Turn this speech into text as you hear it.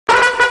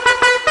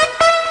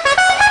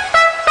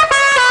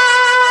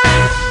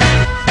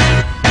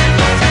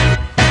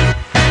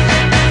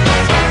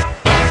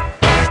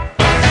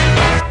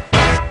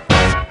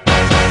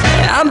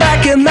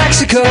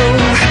Mexico,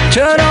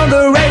 turn on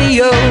the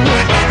radio.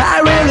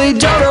 I really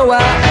don't know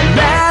why I'm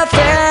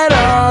laughing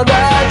all the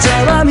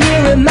time. I'm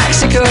here in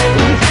Mexico,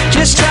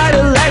 just try to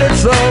let it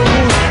flow.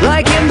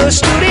 Like in the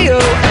studio,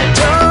 I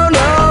don't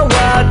know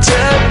what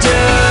to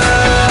do.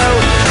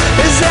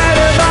 Is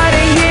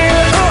anybody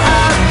here or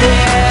out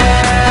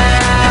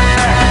there?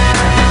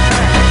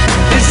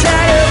 Is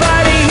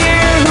anybody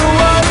here who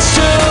wants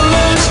to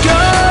lose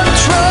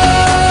control?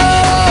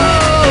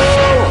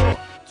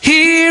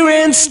 Here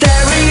in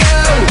stereo,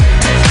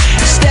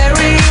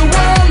 stereo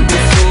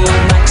wonderful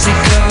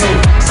Mexico,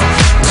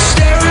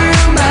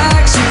 stereo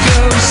Mexico,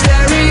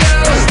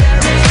 stereo.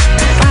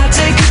 I'll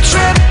take a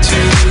trip to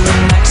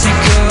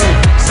Mexico,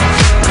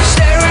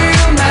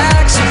 stereo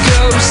Mexico,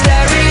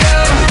 stereo.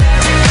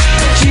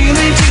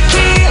 Chile,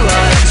 tequila,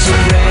 and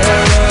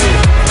sombrero,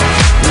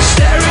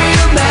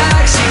 stereo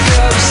Mexico,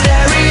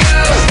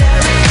 stereo.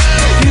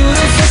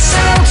 Beautiful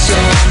sounds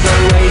on the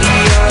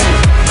radio,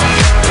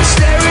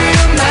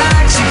 stereo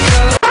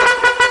Mexico.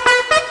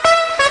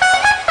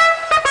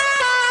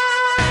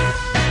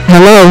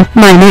 Hello,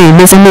 my name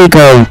is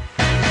AMIGO.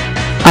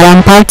 I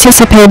am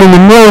participating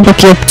in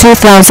RoboCup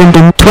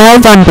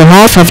 2012 on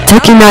behalf of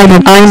Techie Night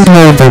at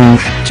Eindhoven.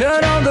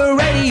 Turn on the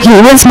radio.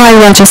 Here is my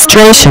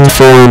registration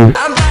form.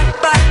 I'm back,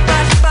 back,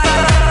 back, back,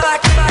 back,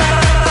 back,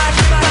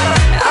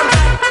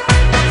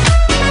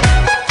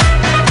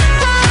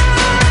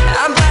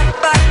 I'm back,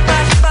 back,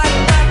 back,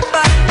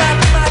 back, back,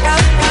 back,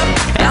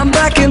 back. I'm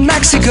back in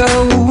Mexico,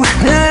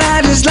 and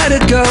I just let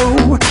it go.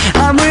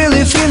 I'm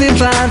really feeling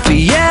fine,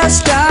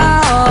 fiesta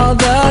all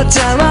the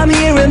time. I'm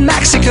here in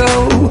Mexico,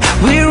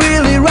 we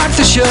really rock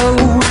the show.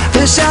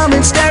 The sound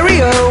and